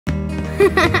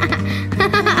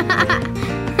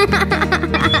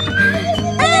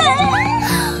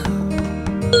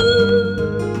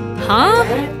Huh?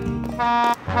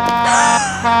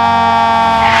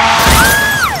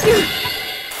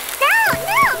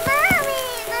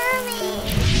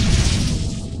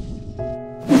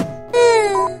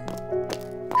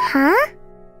 Huh?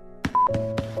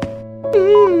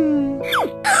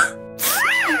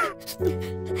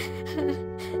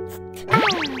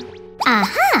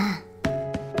 Aha!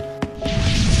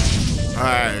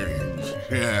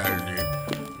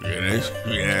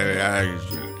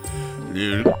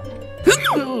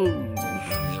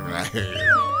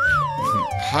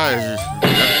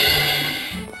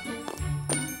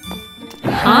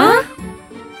 Huh?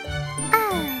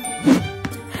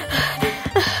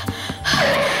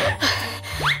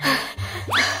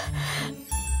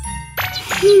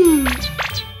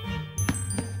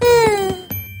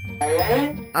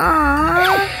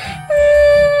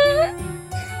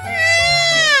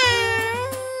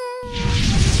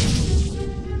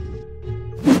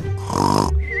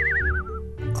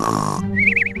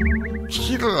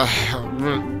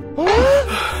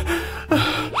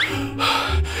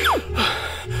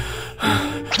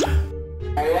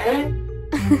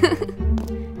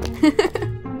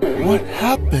 What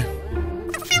happened?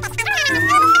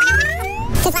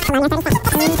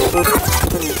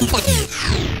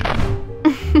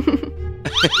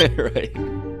 Right.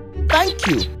 Thank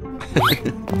you.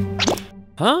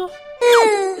 Huh?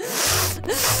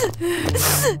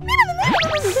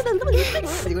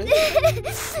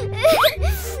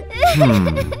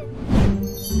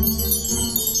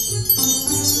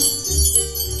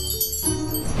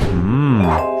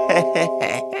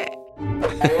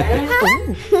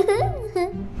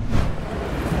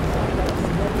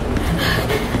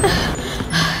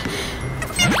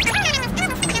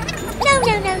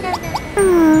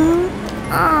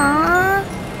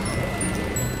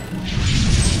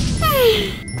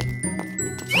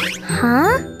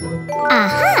 Huh?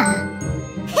 Aha!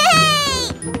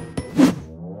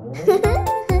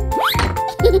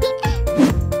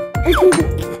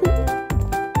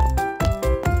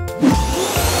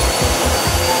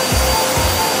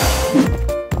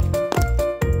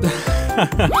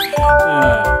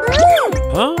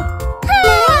 Huh?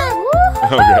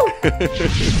 Okay.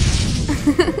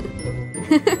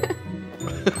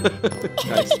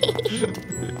 Nice.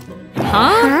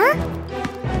 Huh?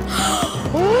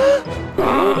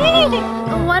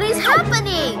 What is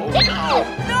happening?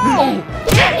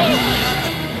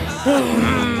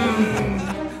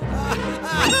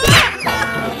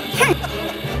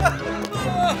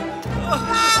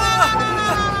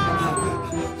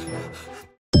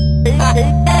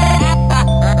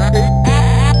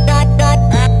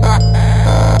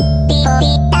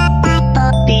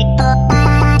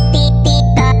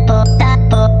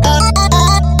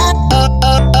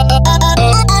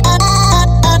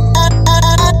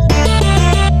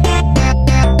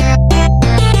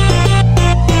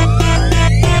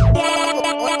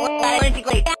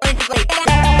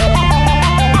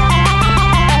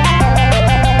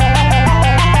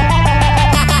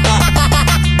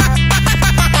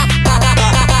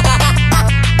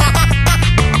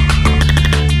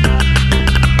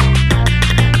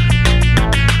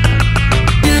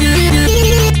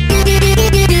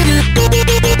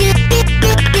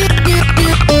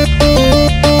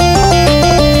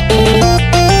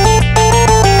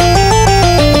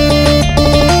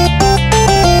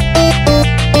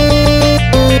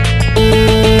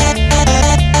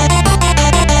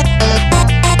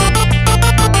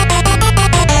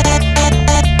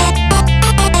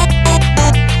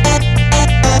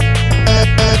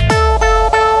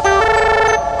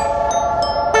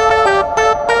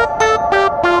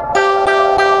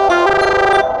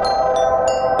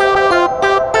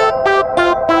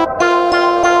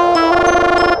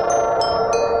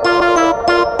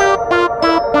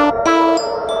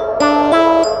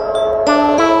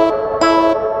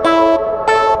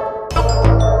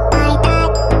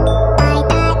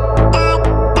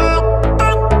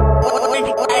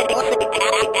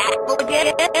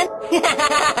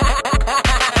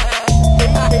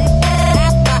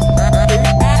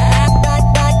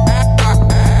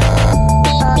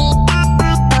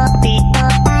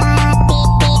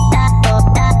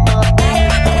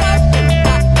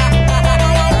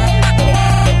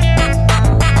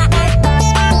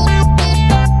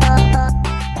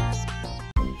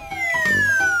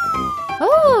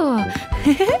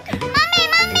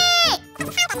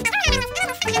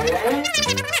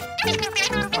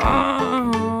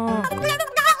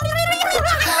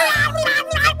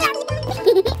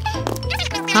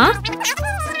 Huh?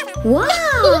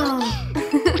 Wow!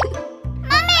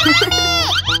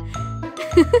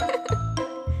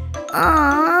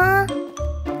 Aww.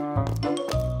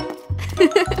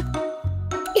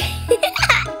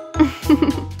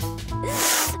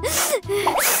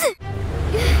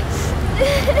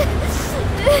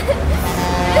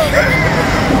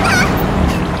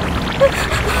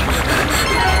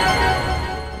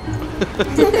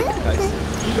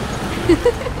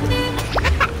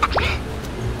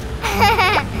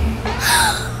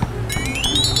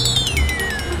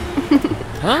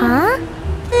 Huh?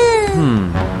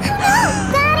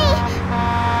 Daddy!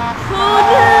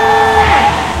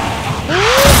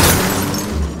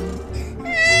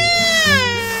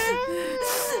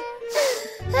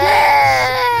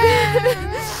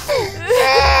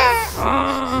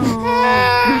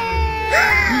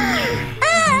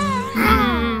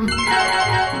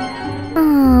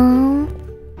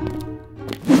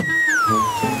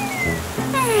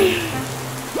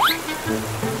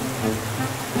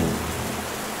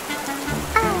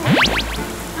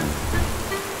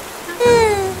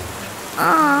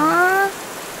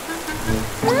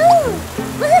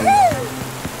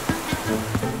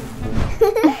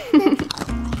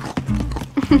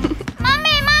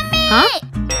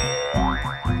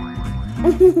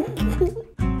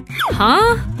 Huh?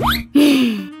 Oh.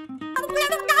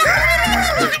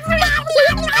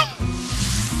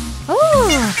 Oh.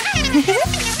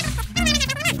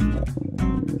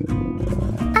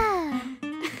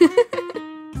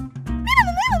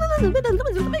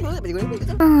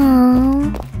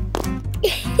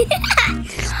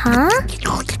 Huh?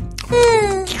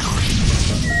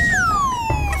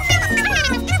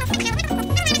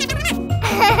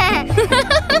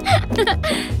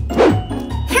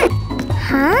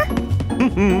 Huh?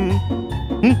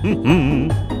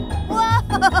 Whoa!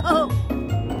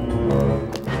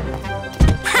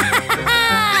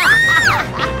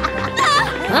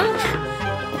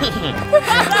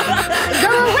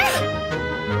 Go away!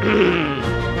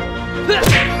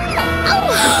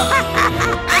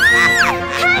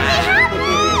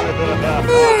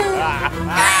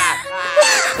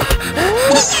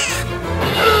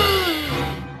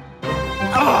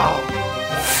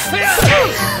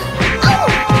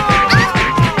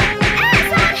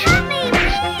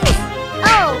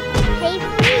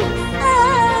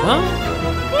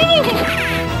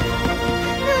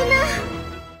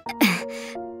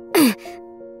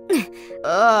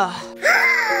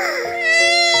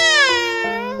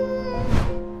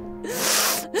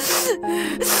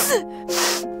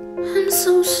 I'm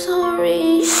so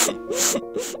sorry.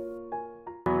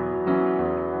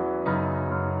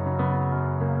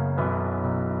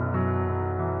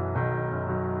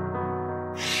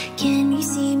 Can you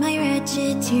see my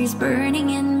wretched tears burning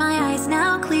in my eyes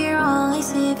now? Clear, all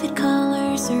these vivid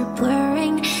colors are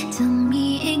blurring. Tell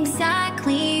me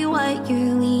exactly what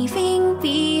you're leaving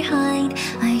behind.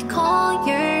 I call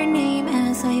your name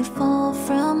as I fall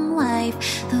from life.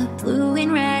 The blue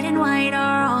and red and white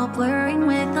are all blurring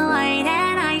with the light,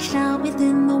 and I shout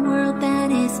within the world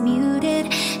that is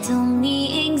muted. Tell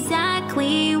me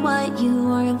exactly what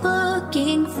you are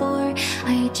looking for.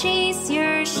 I chase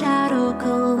your shadow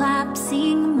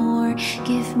collapsing more.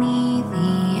 Give me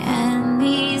the end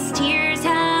these tears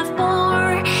have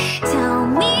bore. Tell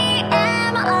me,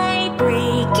 am I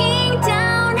breaking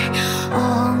down?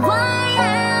 All I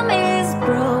am is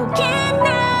broken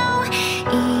now.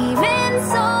 Even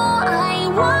so, I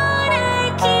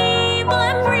wanna keep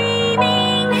on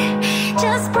breathing,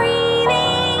 just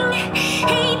breathing.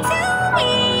 Hey, tell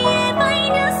me if I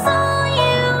just saw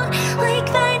you, like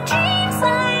the dreams I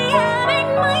have in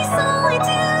my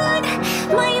solitude.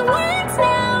 My words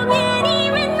now can't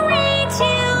even reach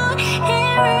you.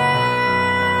 Error.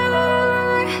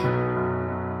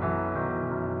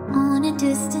 On a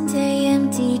distant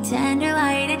empty tender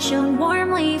light, it shone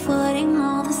warmly, flooding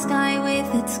all the sky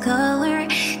with its color.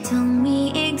 Tell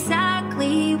me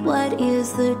exactly what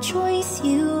is the choice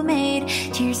you made.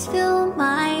 Tears fill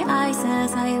my eyes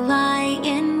as I lie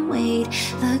in wait.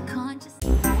 The conscious.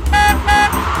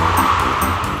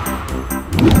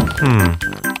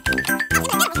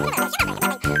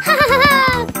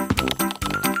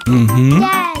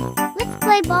 Dad, let's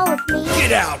play ball with me.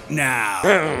 Get out now!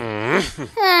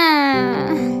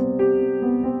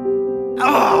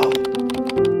 Oh.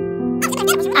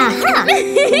 Aha!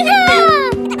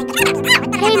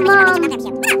 Hey, Mom.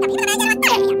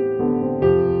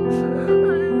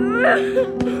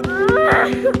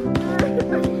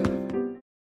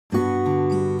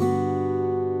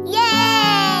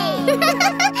 Yay!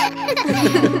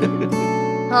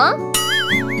 Huh?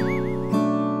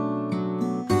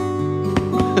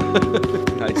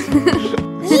 Nice.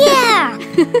 Yeah!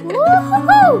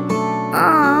 Woohoo!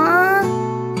 Aww.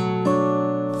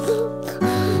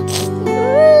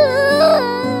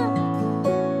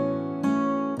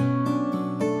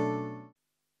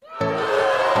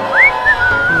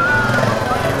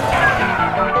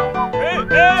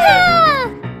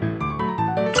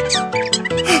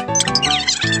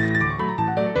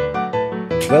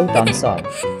 Well done, son.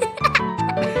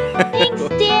 Thanks,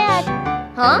 Dad.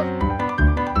 Huh?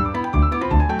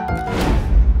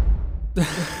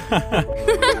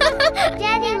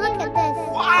 Daddy, look at this.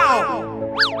 Wow!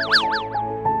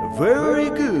 Very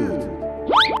good.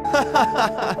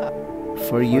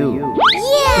 For you.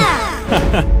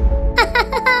 Yeah!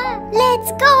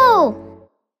 Let's go!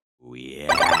 Yeah.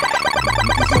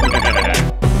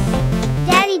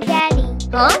 Daddy, Daddy.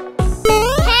 Huh?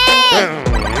 Hey!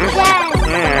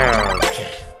 Dad!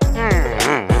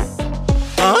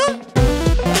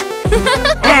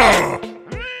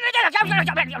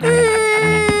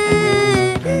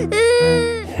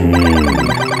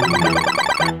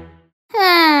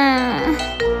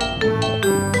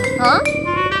 Huh?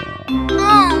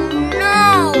 Oh, no!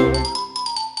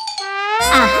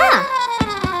 Aha!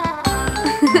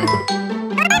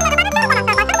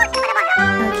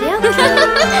 Okay, okay.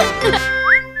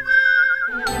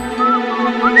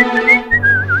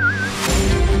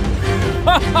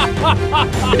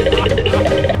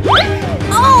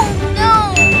 Oh, no!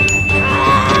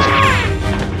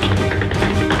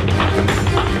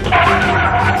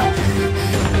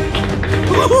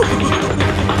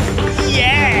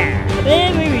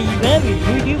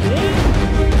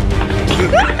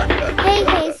 Hey,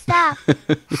 hey, stop.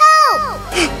 Help!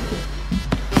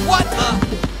 What the?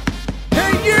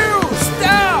 Hey, you!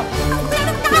 Stop!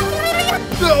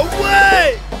 No way!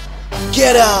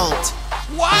 Get out!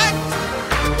 What?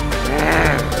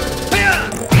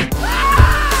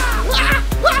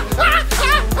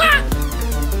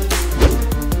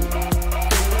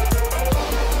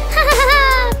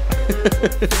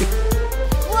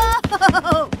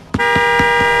 Whoa!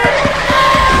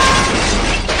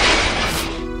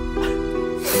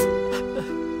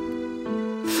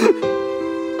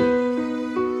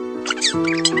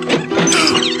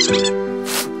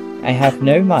 I have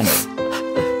no money.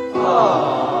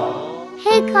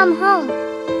 Hey, come home.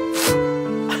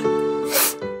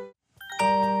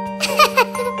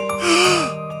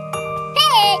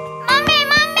 Hey, mommy,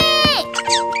 mommy!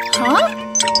 Huh?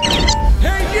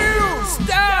 Hey, you!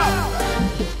 Stop!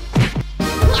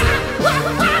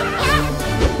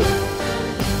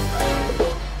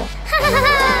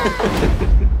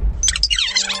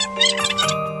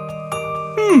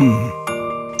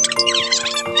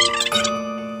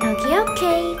 Okay,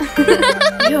 okay.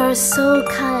 You're so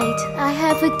kind. I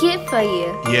have a gift for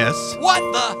you. Yes. What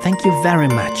the? Thank you very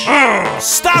much.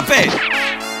 Stop it!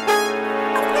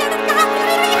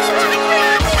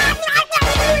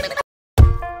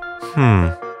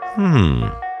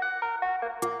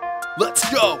 Let's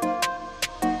go!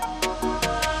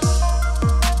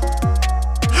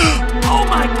 Oh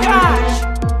my gosh!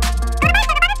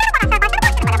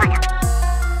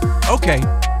 Okay.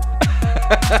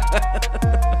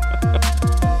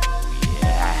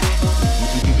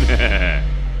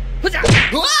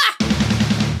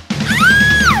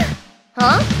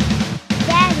 Huh?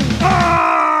 Daddy.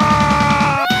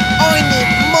 I need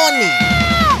money!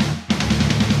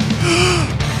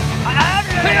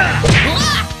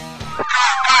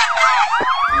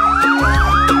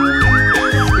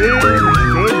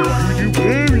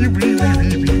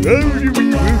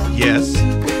 Yes.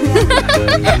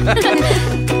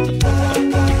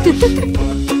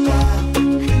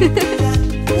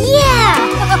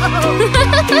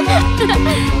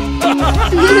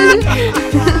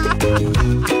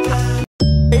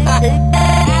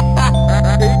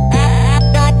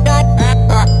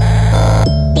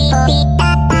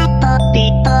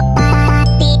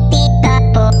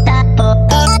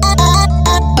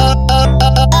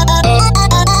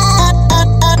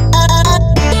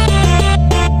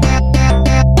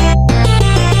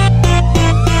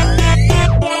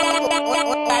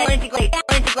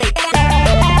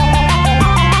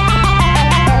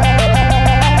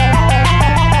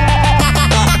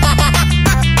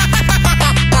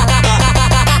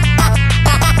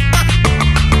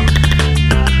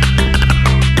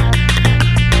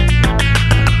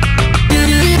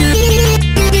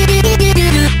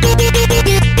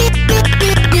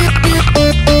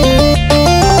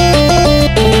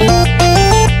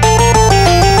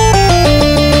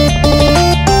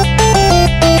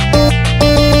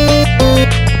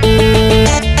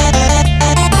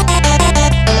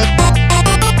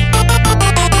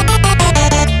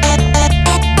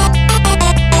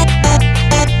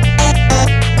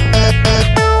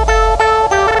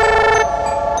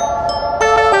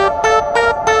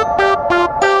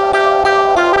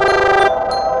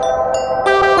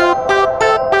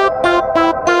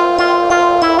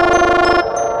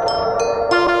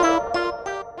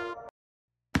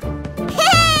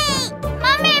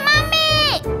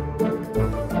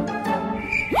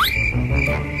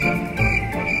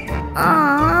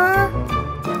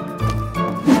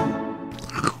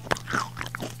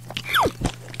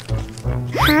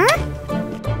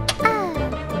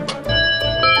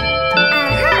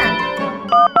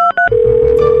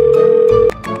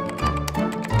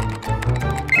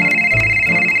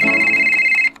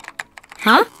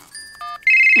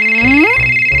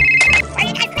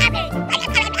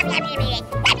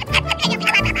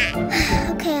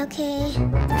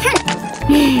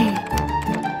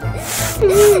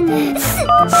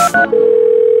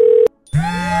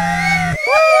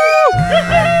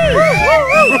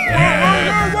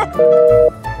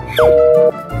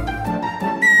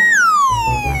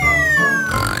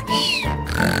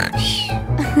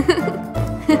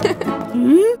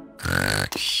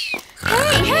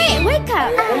 Hey, wake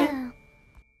up!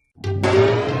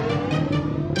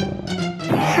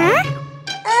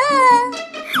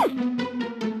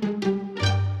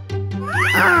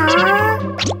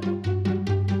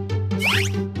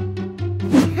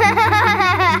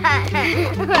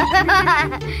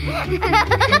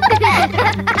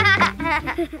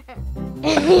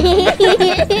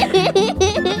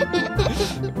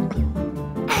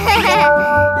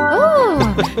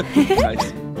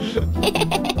 Nice.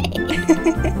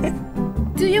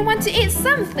 Do you want to eat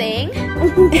something?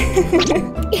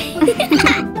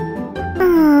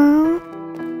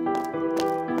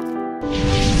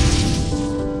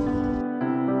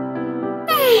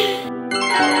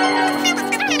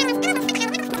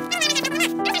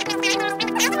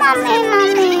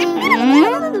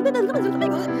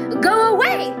 Go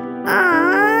away!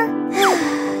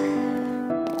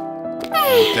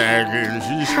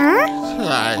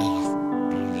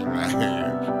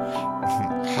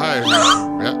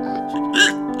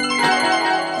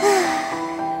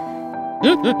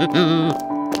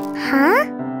 Huh?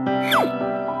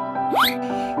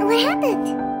 What happened?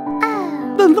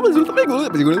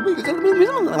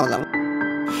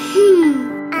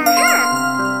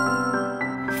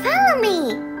 Follow me.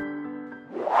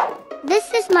 This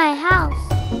is my house.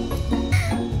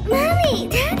 Mommy,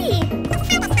 Daddy.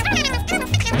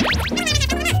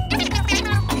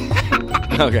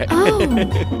 Okay. Oh,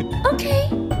 okay.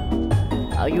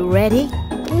 Are you ready?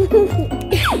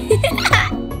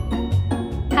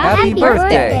 Happy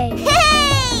birthday!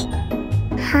 Hey!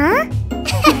 Huh?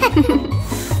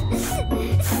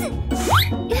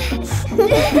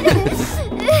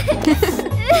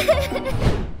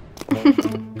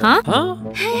 Huh?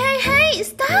 Hey,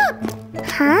 stop!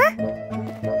 Huh?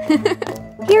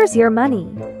 Here's your money.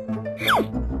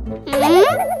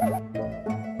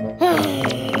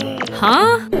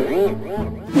 Huh?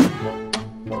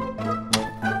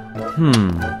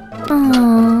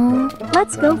 Oh,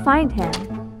 let's go find him.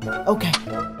 Okay.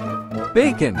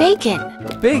 Bacon. Bacon.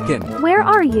 Bacon. Where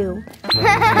are you?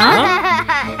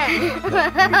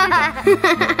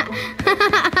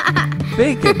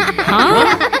 Bacon.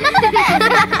 Huh?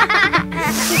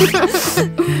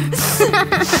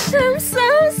 I'm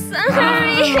so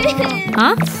sorry.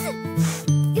 Huh?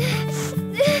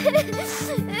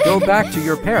 Go back to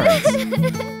your parents.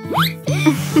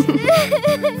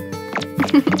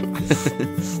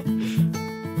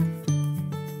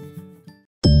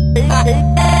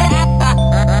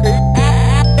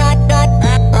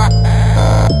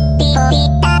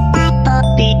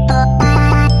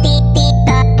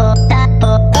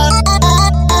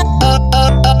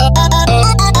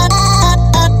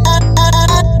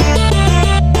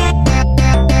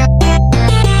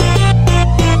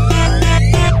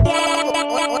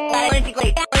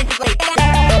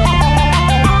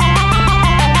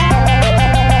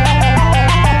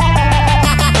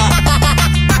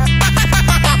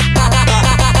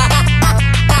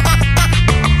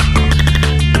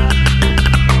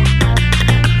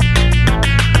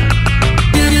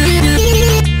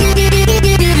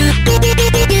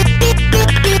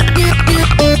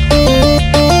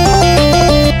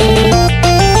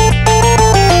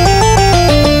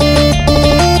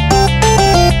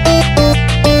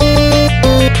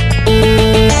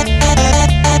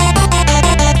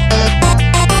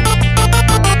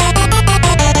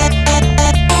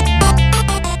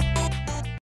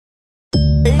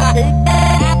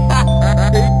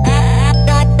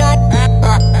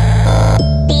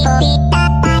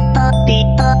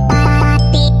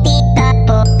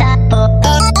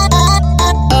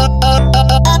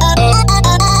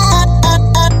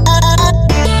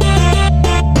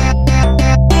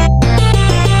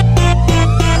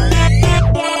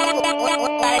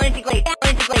 Basically.